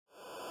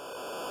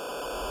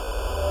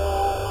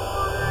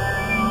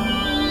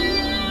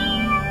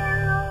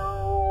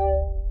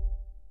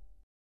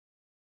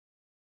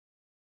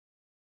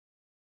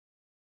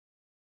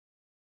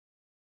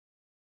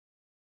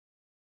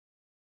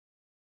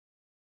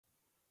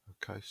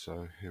Okay,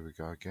 so here we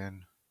go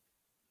again,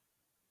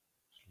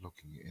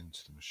 logging it into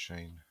the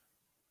machine.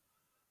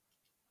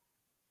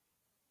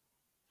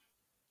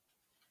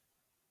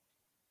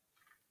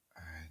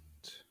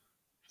 And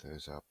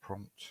there's our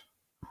prompt.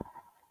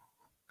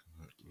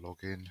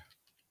 Log in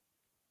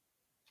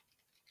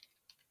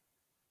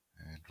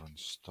and run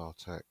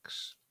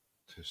startx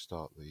to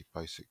start the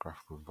basic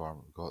graphical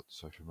environment we've got.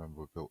 So if you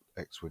remember, we built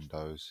X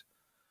windows,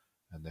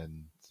 and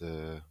then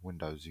the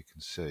windows you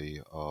can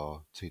see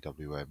are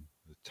TWM,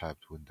 the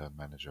tabbed window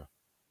manager.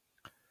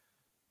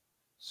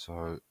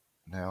 So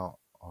now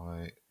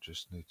I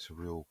just need to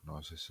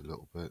reorganize this a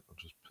little bit. I'll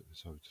just put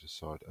this over to the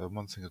side.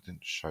 One thing I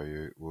didn't show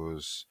you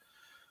was,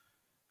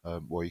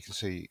 well, you can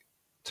see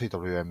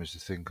TWM is the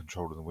thing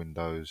controlling the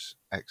windows,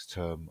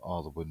 Xterm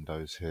are the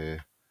windows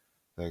here,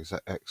 there's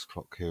that X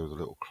clock here with a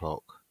little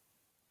clock,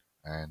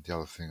 and the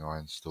other thing I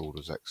installed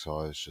as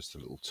XI is just a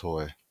little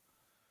toy,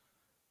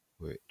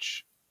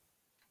 which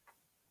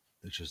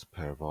is just a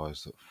pair of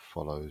eyes that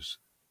follows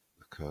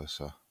the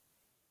cursor,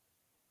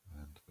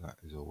 and that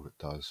is all it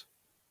does.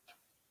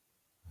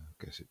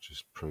 I guess it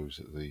just proves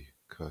that the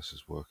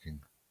cursor's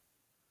working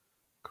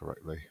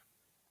correctly.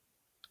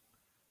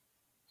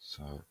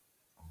 So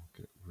I'll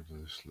get rid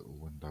of this little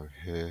window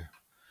here.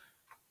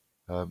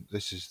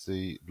 This is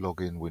the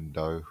login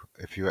window.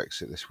 If you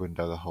exit this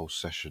window, the whole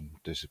session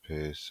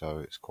disappears, so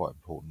it's quite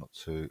important not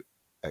to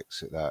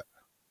exit that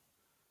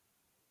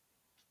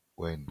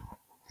when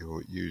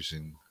you're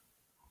using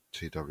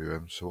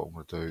TWM. So what I'm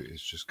going to do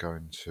is just go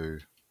into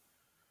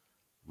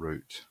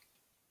root,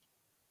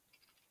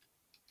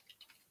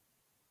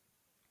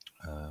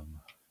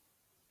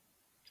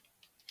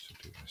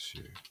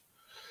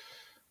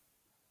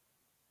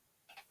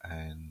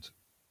 and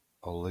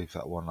I'll leave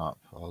that one up.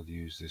 I'll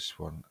use this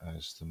one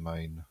as the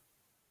main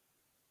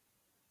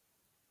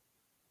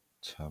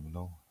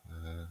terminal.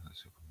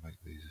 Let's see if we can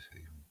make these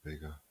even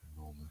bigger,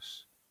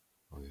 enormous.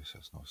 Oh yes,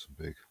 that's nice and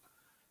big.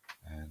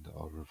 And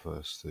I'll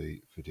reverse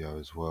the video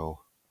as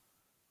well,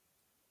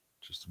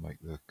 just to make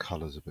the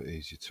colours a bit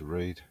easier to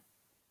read.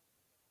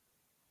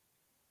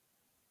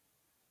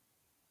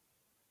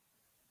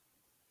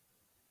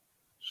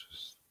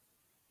 Just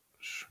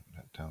shrink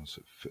that down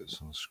so it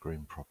fits on the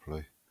screen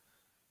properly.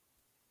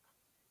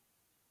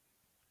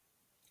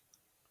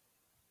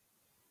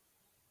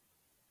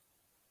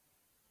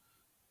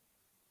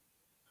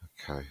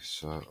 Okay,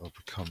 so I'll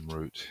become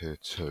root here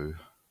too.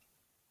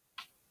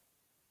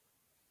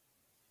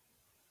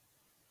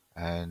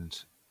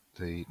 And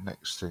the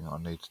next thing I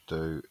need to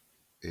do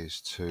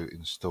is to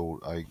install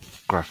a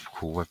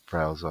graphical web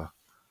browser.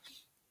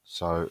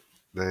 So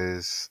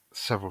there's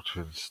several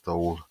to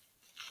install.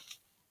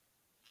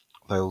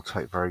 They all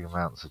take varying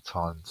amounts of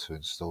time to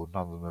install.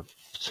 None of them are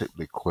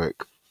particularly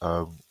quick,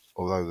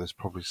 although there's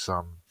probably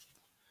some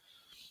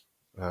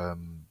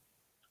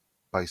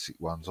basic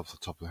ones off the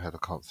top of the head.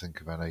 I can't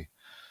think of any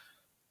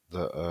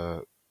that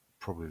are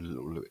probably a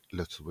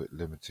little bit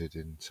limited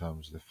in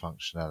terms of the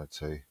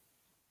functionality.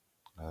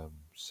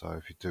 So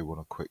if you do want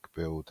a quick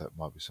build, that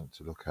might be something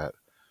to look at.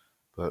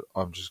 But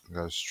I'm just going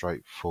to go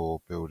straight for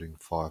building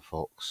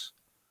Firefox.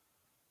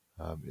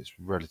 It's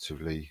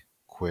relatively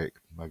quick,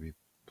 maybe,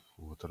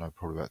 I don't know,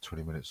 probably about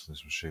 20 minutes on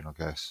this machine, I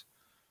guess.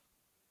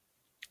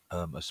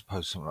 I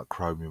suppose something like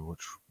Chromium,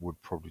 which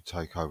would probably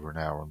take over an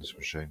hour on this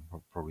machine,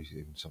 probably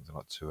even something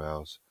like 2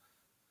 hours,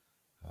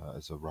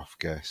 as a rough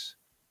guess.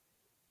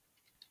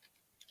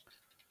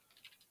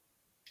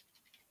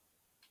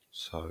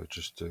 So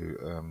just do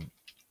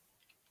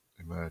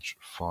emerge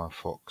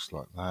Firefox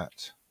like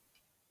that,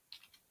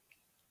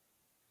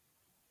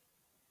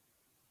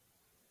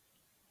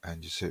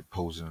 and you see it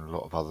pulls in a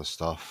lot of other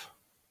stuff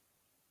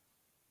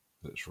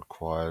that's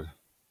required.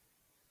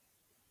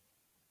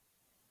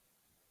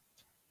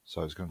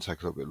 So it's going to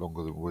take a little bit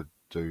longer than it would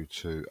do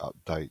to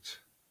update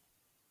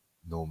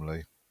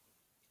normally,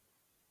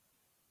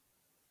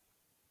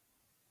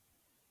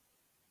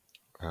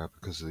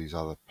 because of these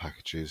other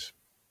packages.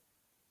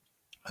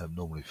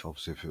 Normally,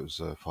 obviously, if it was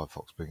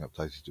Firefox being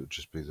updated, it would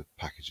just be the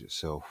package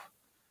itself.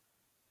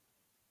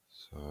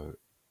 So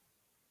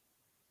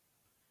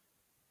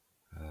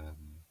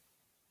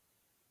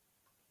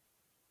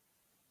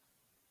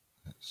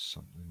that's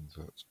something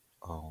that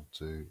I'll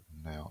do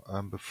now.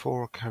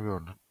 Before I carry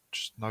on, I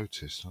just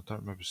noticed, I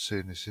don't remember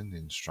seeing this in the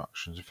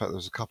instructions. In fact,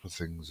 there's a couple of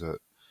things that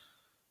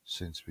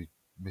seem to be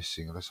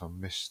missing, unless I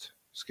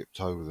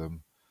skipped over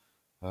them.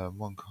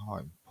 One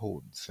quite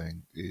important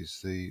thing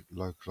is the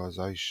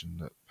localization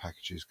that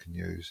packages can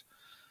use.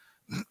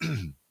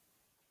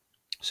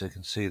 So you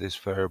can see this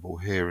variable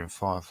here in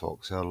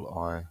Firefox, li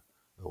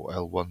or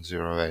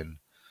L10N,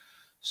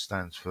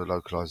 stands for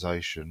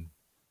localization,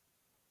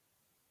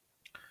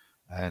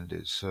 and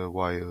it's a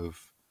way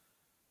of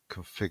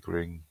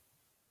configuring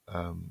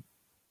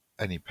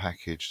any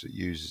package that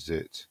uses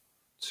it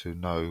to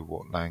know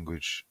what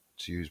language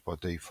to use by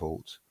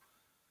default.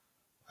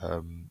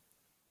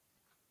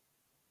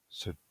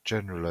 So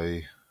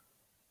generally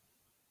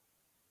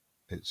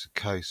it's a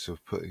case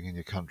of putting in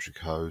your country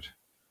code.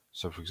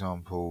 So for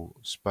example,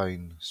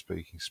 Spain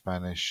speaking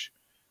Spanish,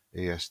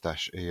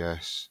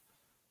 ES-ES.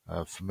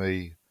 For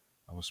me,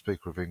 I'm a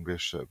speaker of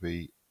English, so it'd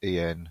be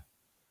EN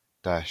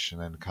dash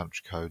and then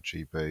country code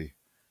GB.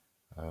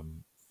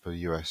 For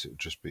US, it would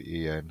just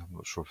be EN. I'm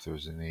not sure if there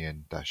is an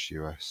EN dash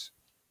US.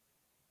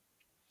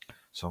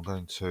 So I'm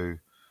going to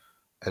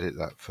edit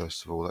that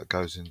first of all. That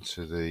goes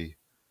into the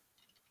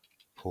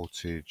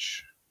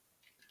portage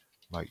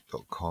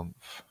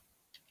make.conf,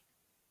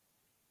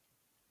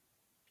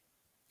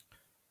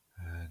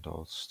 and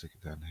I'll stick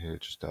it down here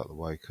just out of the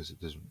way because it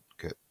doesn't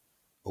get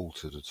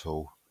altered at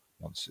all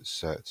once it's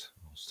set.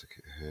 I'll stick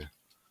it here.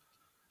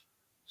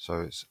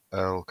 So it's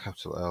L,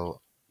 capital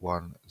L,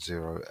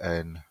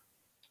 10N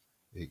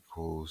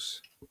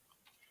equals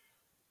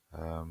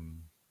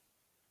EN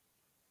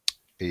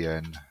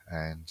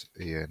and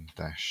EN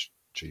dash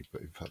GB.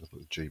 In fact, I'll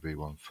put the GB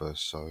one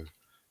first, so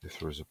if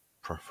there is a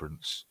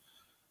preference,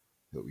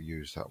 it will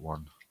use that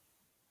one.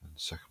 And the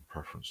second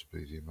preference would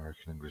be the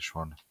American English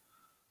one.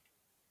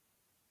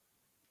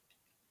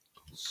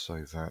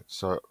 Save that.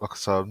 So, like I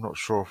say, I'm not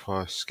sure if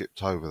I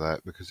skipped over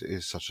that because it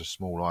is such a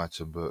small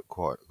item, but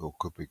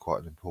could be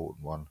quite an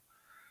important one.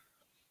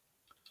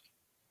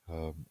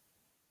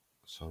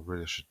 So I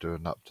really should do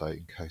an update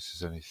in case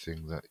there's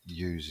anything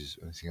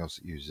else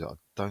that uses it. I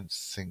don't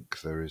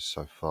think there is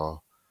so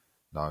far.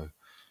 No,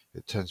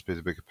 it tends to be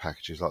the bigger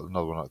packages. Like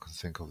another one I can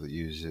think of that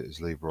uses it is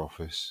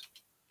LibreOffice,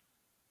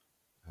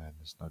 and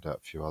there's no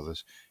doubt a few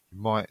others. You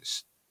might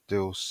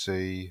still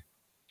see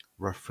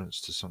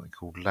reference to something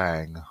called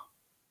lang,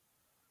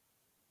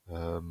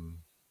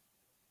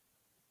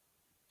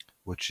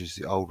 which is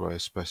the old way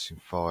of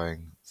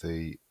specifying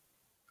the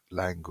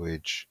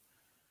language.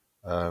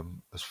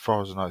 As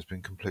far as I know, it's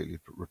been completely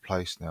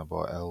replaced now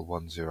by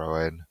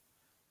L10N,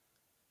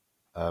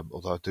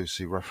 although I do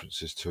see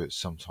references to it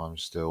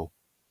sometimes still.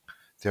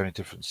 The only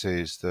difference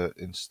is that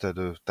instead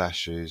of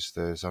dashes,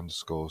 there's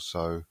underscores,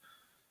 so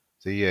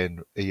the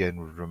EN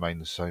would remain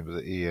the same,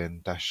 but the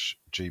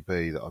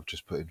EN-GB that I've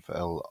just put in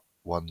for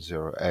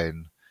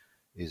L10N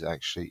is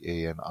actually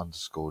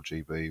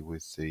EN_GB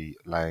with the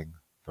lang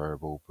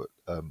variable, but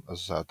as I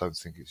say, I don't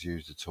think it's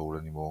used at all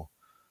anymore.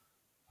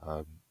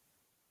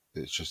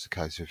 It's just a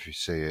case if you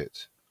see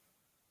it,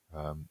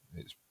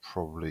 it's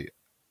probably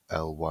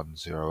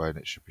L10N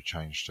it should be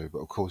changed to, but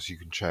of course you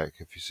can check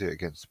if you see it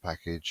against the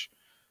package,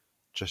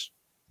 just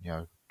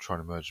trying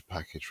to merge a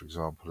package for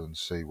example and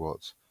see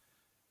what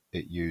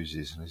it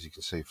uses, and as you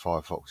can see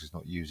Firefox is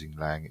not using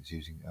lang, it's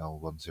using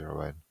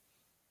L10N.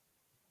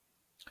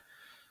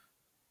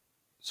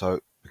 So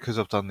because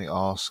I've done the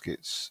ask,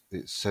 it's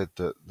said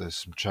that there's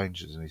some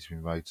changes that need to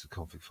be made to the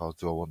config files.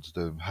 Do I want to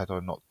do them? Had I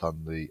not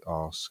done the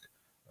ask,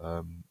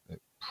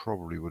 it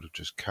probably would have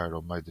just carried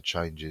on, made the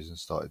changes and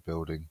started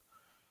building.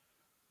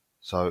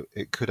 So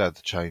it could add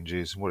the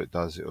changes, and what it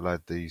does, it will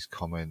add these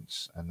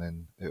comments and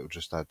then it will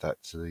just add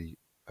that to the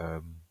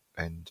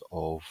end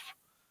of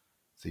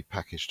the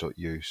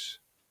package.use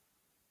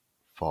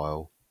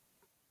file.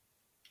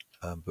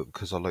 But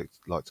because I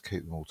like to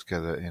keep them all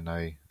together in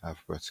a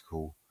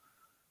alphabetical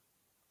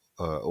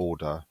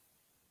order,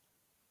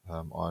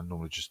 I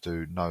normally just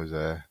do no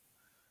there,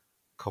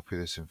 copy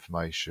this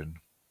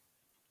information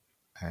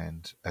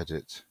and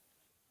edit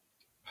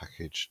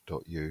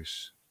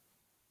package.use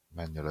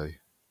manually.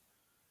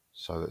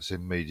 So that's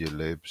in media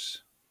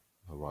libs.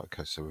 Alright,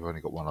 okay, so we've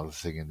only got one other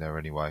thing in there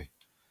anyway.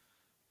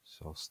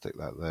 So I'll stick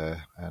that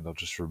there and I'll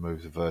just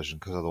remove the version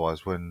because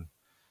otherwise when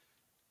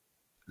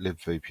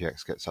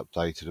libvpx gets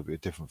updated it'll be a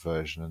different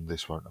version and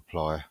this won't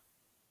apply.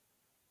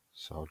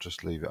 So I'll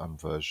just leave it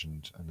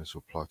unversioned and this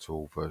will apply to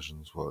all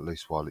versions, well at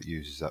least while it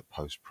uses that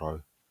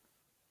post-pro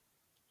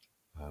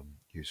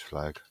use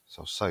flag.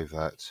 So I'll save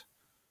that,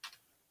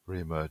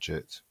 re-emerge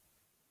it,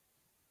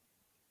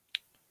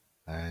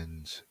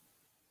 and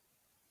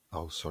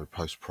oh sorry,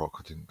 post-proc,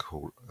 I didn't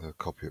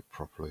copy it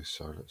properly,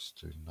 so let's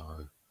do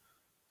no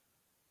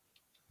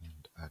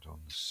and add on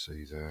the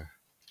C there.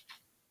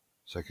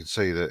 So you can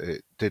see that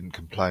it didn't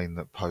complain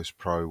that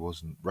post-pro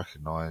wasn't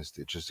recognised,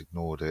 it just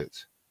ignored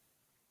it,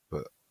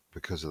 but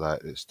because of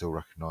that it still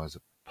recognised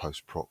that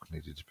post-proc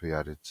needed to be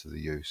added to the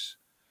use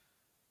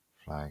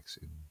flags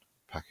in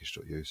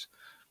package.use.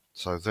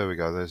 So there we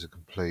go, there's a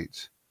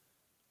complete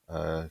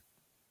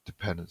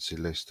dependency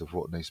list of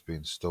what needs to be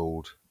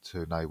installed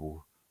to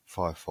enable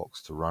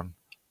Firefox to run.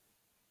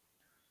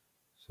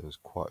 So there's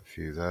quite a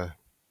few there.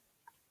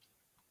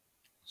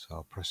 So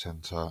I'll press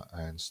enter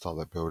and start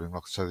that building.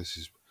 Like I say, this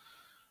is,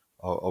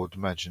 I would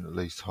imagine at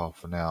least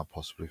half an hour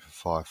possibly for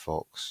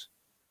Firefox,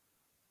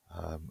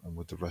 and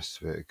with the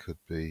rest of it, it could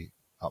be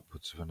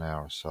upwards of an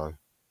hour or so.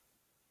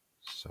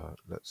 So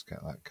let's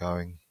get that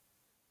going.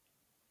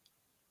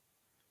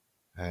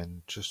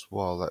 And just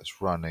while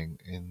that's running,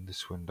 in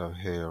this window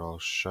here, I'll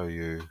show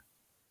you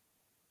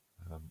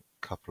a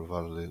couple of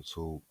other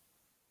little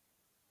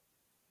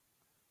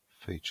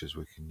features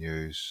we can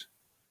use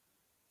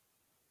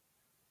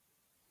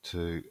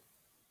to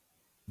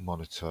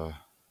monitor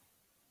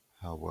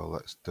how well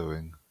that's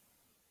doing.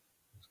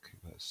 Let's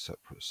keep that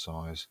separate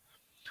size.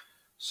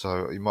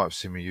 So you might have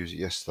seen me use it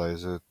yesterday.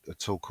 There's a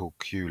tool called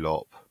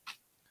QLOP,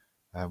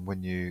 and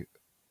when you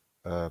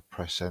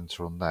press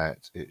enter on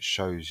that, it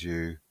shows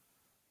you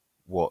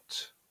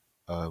what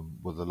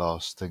were the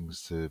last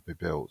things to be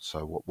built.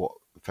 So what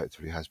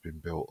effectively has been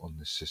built on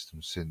this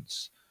system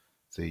since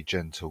the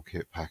Gentoo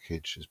kit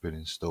package has been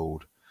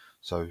installed.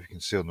 So you can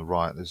see on the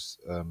right, there's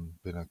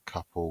been a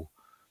couple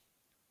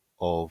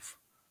of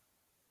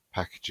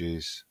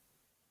packages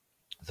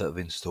that have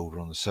installed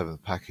on the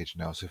 7th package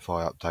now. So if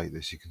I update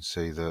this, you can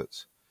see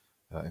that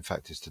in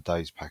fact it's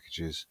today's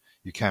packages.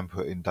 You can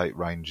put in date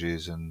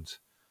ranges and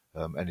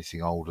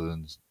anything older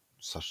than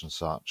such and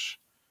such.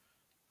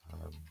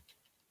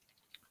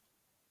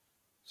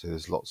 So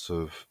there's lots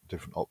of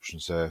different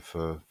options there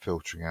for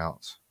filtering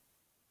out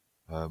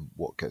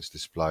what gets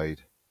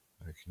displayed.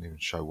 You can even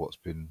show what's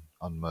been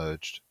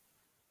unmerged.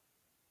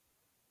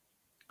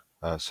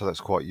 So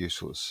that's quite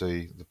useful to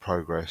see the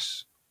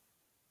progress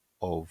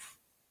of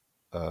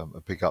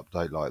a big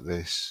update like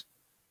this.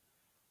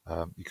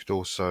 You could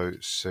also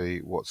see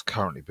what's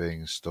currently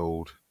being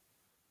installed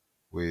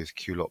with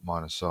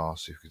qlop-r.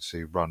 So you can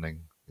see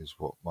running is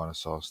what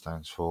 -r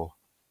stands for.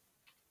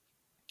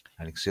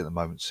 And you can see at the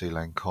moment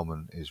CLAN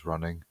Common is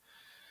running.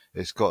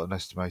 It's got an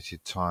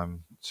estimated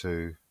time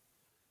to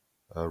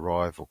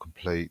arrive or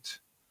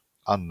complete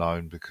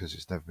unknown because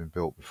it's never been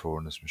built before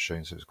on this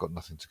machine, so it's got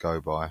nothing to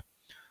go by.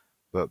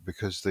 But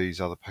because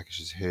these other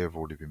packages here have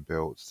already been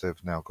built,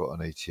 they've now got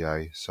an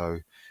ETA.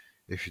 So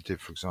if you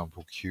did, for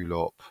example,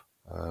 qlop,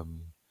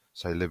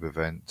 say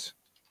libevent,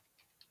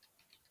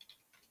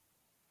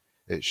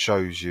 it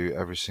shows you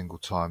every single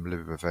time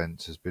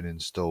libevent has been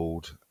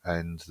installed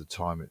and the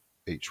time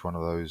each one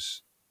of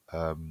those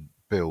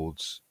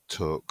builds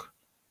took,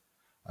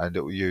 and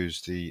it will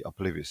use the, I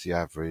believe it's the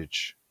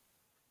average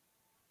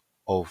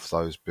of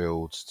those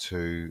builds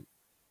to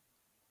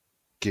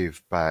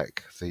give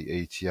back the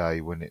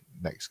ETA when it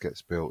next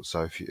gets built.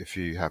 So if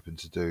you happen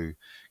to do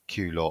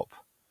qlop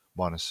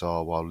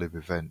 -r while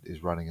libevent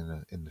is running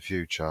in the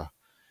future,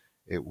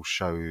 it will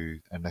show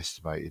you an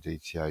estimated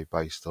ETA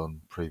based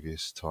on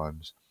previous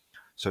times.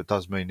 So it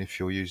does mean if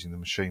you're using the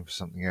machine for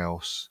something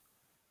else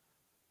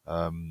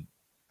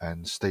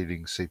and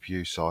stealing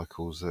CPU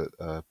cycles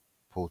that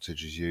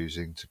Portage is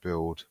using to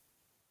build,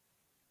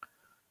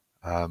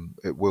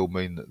 it will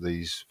mean that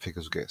these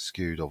figures will get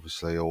skewed,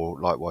 obviously, or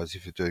likewise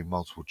if you're doing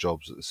multiple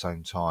jobs at the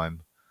same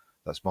time,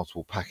 that's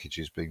multiple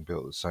packages being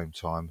built at the same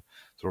time,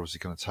 they're obviously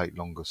going to take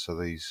longer, so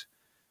these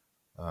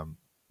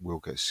will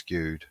get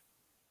skewed.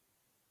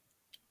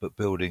 But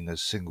building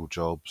as single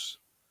jobs,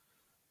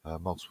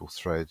 multiple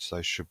threads,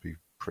 they should be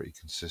pretty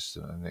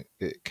consistent, and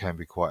it can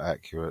be quite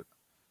accurate,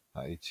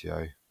 that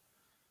ETA.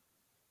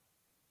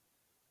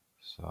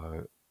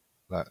 So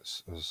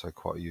that's, as I say,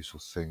 quite a useful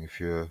thing if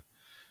you're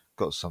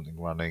got something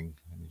running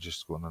and you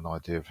just want an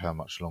idea of how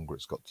much longer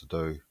it's got to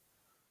do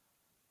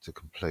to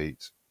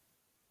complete,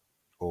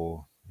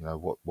 or you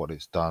know what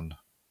it's done.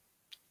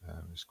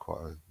 It's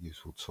quite a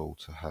useful tool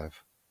to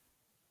have.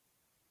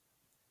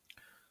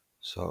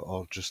 So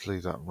I'll just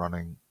leave that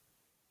running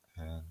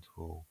and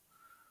we'll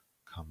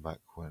come back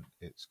when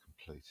it's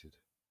completed.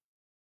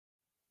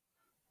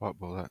 Right,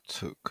 well that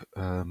took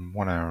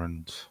 1 hour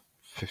and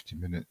 50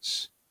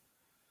 minutes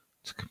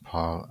to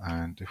compile,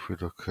 and if we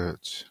look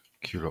at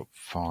qlop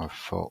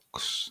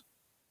Firefox,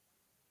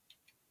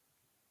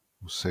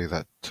 we'll see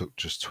that took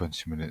just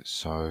 20 minutes,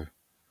 so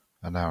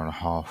an hour and a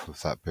half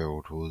of that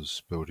build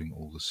was building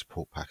all the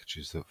support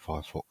packages that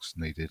Firefox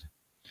needed.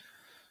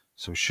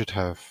 So we should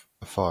have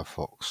a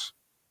Firefox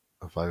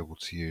available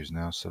to use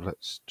now, so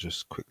let's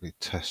just quickly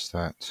test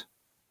that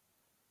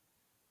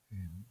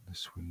in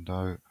this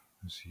window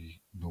as the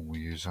normal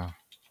user.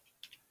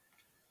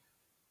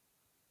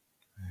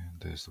 And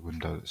there's the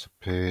window that's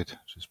appeared.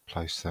 Just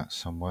place that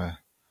somewhere,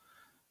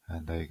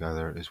 and there you go,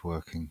 there it is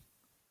working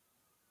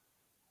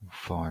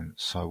fine.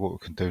 So what we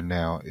can do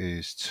now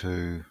is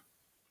to,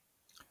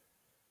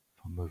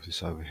 if I move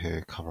this over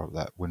here, cover up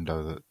that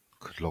window that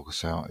could log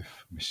us out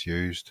if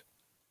misused.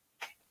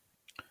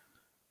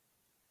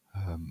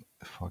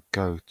 If I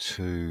go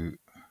to,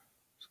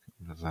 let's get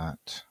rid of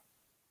that,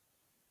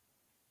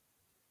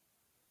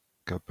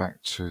 go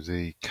back to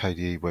the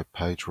KDE web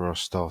page where I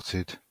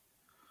started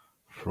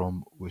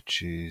from,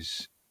 which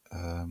is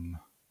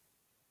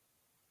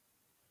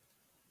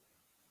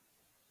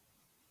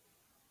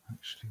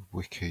actually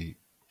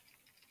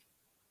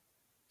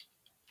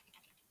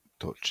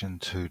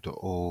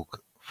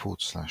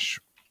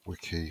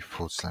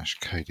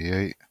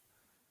wiki.gentoo.org/wiki/KDE.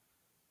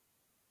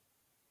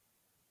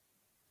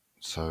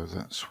 So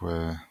that's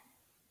where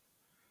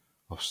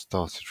I've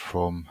started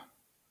from.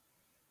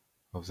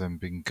 I've then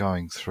been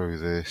going through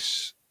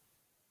this.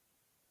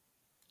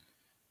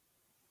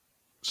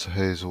 So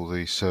here's all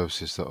the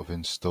services that I've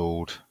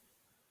installed.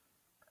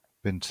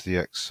 Been to the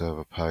X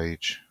server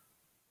page,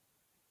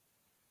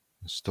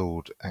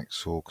 installed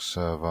Xorg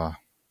server,